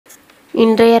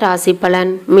இன்றைய ராசி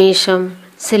பலன். மேஷம்.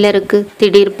 சிலருக்கு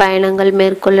திடீர் பயணங்கள்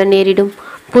மேற்கொள்ள நேரிடும்.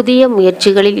 புதிய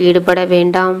முயற்சிகளில் ஈடுபட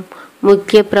வேண்டாம்.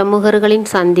 முக்கிய பிரமுகர்களின்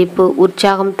சந்திப்பு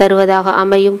உற்சாகம் தருவதாக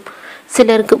அமையும்.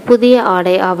 சிலருக்கு புதிய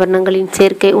ஆடை ஆபரணங்களின்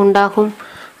சேர்க்கை உண்டாகும்.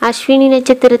 அஸ்வினி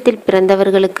நட்சத்திரத்தில்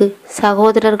பிறந்தவர்களுக்கு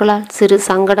சகோதரர்களால் சிறு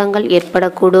சங்கடங்கள்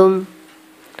ஏற்படக்கூடும்.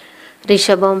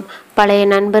 ரிஷபம். பழைய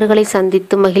நண்பர்களை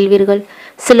சந்தித்து மகிழ்வீர்கள்.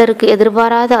 சிலருக்கு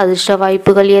எதிர்பாராத அதிர்ஷ்ட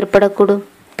வாய்ப்புகள் ஏற்படக்கூடும்.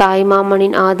 தாய்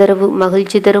மாமனின் ஆதரவு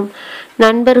மகிழ்ச்சி தரும்.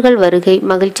 நண்பர்கள் வருகை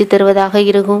மகிழ்ச்சி தருவதாக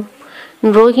இருக்கும்.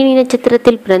 ரோஹிணி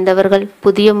நட்சத்திரத்தில் பிறந்தவர்கள்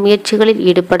புதிய முயற்சிகளில்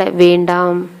ஈடுபட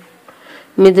வேண்டாம்.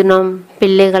 மிதுனம்.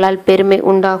 பிள்ளைகளால் பெருமை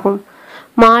உண்டாகும்.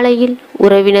 மாலையில்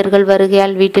உறவினர்கள்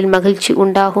வருகையால் வீட்டில் மகிழ்ச்சி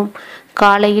உண்டாகும்.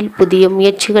 காலையில் புதிய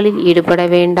முயற்சிகளில் ஈடுபட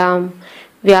வேண்டாம்.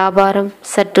 வியாபாரம்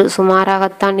சற்று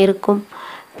சுமாராகத்தான் இருக்கும்.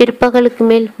 பிற்பகலுக்கு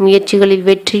மேல் முயற்சிகளில்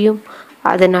வெற்றியும்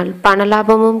அதனால்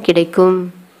பணலாபமும்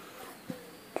கிடைக்கும்.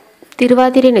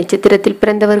 திருவாதிரை நட்சத்திரத்தில்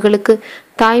பிறந்தவர்களுக்கு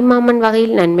தாய்மாமன்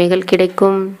வகையில் நன்மைகள்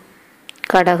கிடைக்கும்.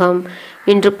 கடகம்.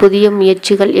 இன்று புதிய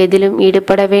முயற்சிகள் எதிலும்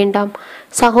ஈடுபட வேண்டாம்.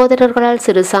 சகோதரர்களால்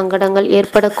சிறு சங்கடங்கள்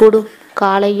ஏற்படக்கூடும்.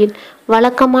 காலையில்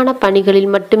வழக்கமான பணிகளில்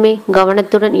மட்டுமே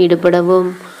கவனத்துடன் ஈடுபடவும்.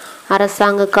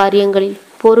 அரசாங்க காரியங்களில்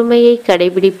பொறுமையை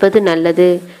கடைபிடிப்பது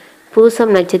நல்லது. பூசம்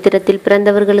நட்சத்திரத்தில்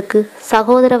பிறந்தவர்களுக்கு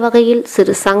சகோதர வகையில்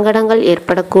சிறு சங்கடங்கள்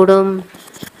ஏற்படக்கூடும்.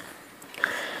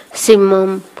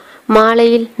 சிம்மம்.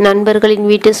 மாலையில் நண்பர்களின்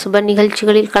வீட்டு சுப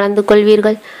நிகழ்ச்சிகளில் கலந்து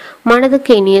கொள்வீர்கள்.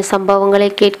 மனதுக்கு இனிய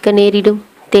சம்பவங்களை கேட்க நேரிடும்.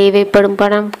 தேவைப்படும்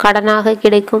பணம் கடனாக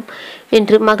கிடைக்கும்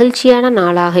என்று மகிழ்ச்சியான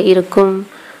நாளாக இருக்கும்.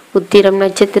 உத்திரம்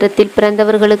நட்சத்திரத்தில்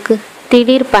பிறந்தவர்களுக்கு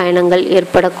திடீர் பயணங்கள்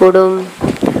ஏற்படக்கூடும்.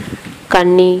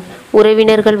 கன்னி.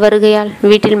 உறவினர்கள் வருகையால்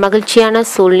வீட்டில் மகிழ்ச்சியான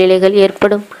சூழ்நிலைகள்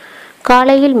ஏற்படும்.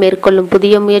 காலையில் மேற்கொள்ளும்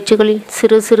புதிய முயற்சிகளில்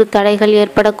சிறு சிறு தடைகள்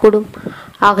ஏற்படக்கூடும்.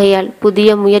 ஆகையால்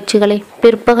புதிய முயற்சிகளை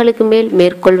பிற்பகலுக்கு மேல்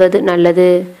மேற்கொள்வது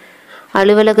நல்லது.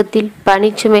 அலுவலகத்தில்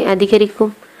பணிச்சுமை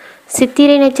அதிகரிக்கும்.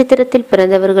 சித்திரை நட்சத்திரத்தில்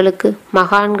பிறந்தவர்களுக்கு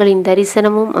மகான்களின்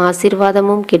தரிசனமும்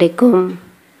ஆசீர்வாதமும் கிடைக்கும்.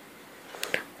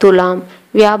 துலாம்.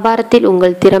 வியாபாரத்தில்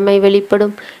உங்கள் திறமை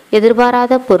வெளிப்படும்.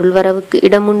 எதிர்பாராத பொருள் வரவுக்கு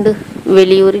இடமுண்டு.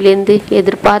 வெளியூரிலிருந்து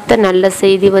எதிர்பார்த்த நல்ல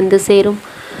செய்தி வந்து சேரும்.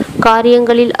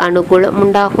 காரியங்களில் அனுகூலம்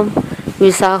உண்டாகும்.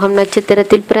 விசாகம்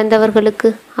நட்சத்திரத்தில்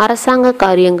பிறந்தவர்களுக்கு அரசாங்க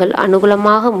காரியங்கள்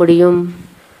அனுகூலமாக முடியும்.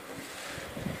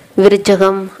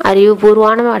 விருச்சகம்.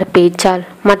 அறிவுபூர்வமான பேச்சால்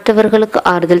மற்றவர்களுக்கு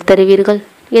ஆறுதல் தருவீர்கள்.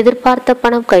 எதிர்பார்த்த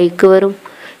பணம் கைக்கு வரும்.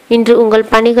 இன்று உங்கள்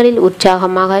பணிகளில்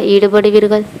உற்சாகமாக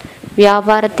ஈடுபடுவீர்கள்.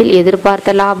 வியாபாரத்தில்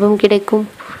எதிர்பார்த்த லாபம் கிடைக்கும்.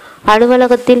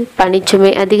 அலுவலகத்தில்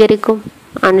பணிச்சுமை அதிகரிக்கும்.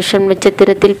 அனுஷம்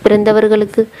நட்சத்திரத்தில்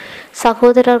பிறந்தவர்களுக்கு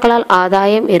சகோதரர்களால்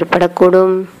ஆதாயம்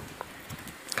ஏற்படக்கூடும்.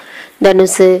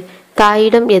 தனுசு.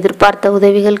 தாயிடம் எதிர்பார்த்த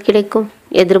உதவிகள் கிடைக்கும்.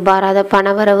 எதிர்பாராத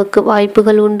பணவரவுக்கு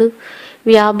வாய்ப்புகள் உண்டு.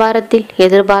 வியாபாரத்தில்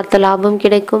எதிர்பார்த்த லாபம்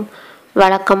கிடைக்கும்.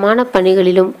 வழக்கமான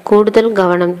பணிகளிலும் கூடுதல்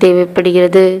கவனம்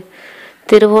தேவைப்படுகிறது.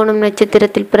 திருவோணம்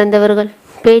நட்சத்திரத்தில் பிறந்தவர்கள்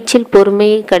பேச்சில்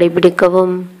பொறுமையை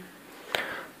கடைபிடிக்கவும்.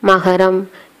 மகரம்.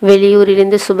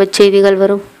 வெளியூரிலிருந்து சுப செய்திகள்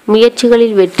வரும்.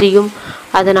 முயற்சிகளில் வெற்றியும்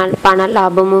அதனால் பண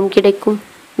லாபமும் கிடைக்கும்.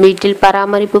 வீட்டில்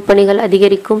பராமரிப்பு பணிகள்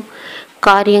அதிகரிக்கும்.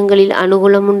 காரியங்களில்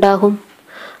அனுகூலம் உண்டாகும்.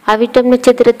 அவிட்டம்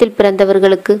நட்சத்திரத்தில்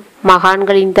பிறந்தவர்களுக்கு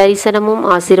மகான்களின்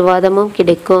தரிசனமும் ஆசீர்வாதமும்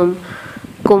கிடைக்கும்.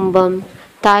 கும்பம்.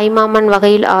 தாய்மாமன்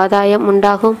வகையில் ஆதாயம்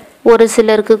உண்டாகும். ஒரு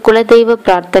சிலருக்கு குலதெய்வ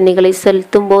பிரார்த்தனைகளை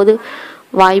செலுத்தும் போது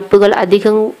வாய்ப்புகள்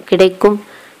அதிகம் கிடைக்கும்.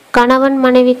 கணவன்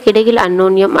மனைவிக்கிடையில்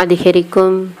அந்யோன்யம்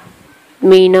அதிகரிக்கும்.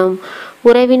 மீனம்.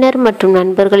 உறவினர் மற்றும்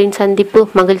நண்பர்களின் சந்திப்பு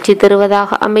மகிழ்ச்சி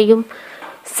தருவதாக அமையும்.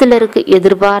 சிலருக்கு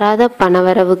எதிர்பாராத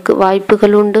பணவரவுக்கு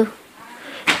வாய்ப்புகள் உண்டு.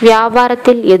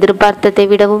 வியாபாரத்தில் எதிர்பார்த்ததை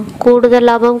விடவும் கூடுதல்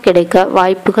லாபம் கிடைக்க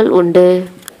வாய்ப்புகள் உண்டு.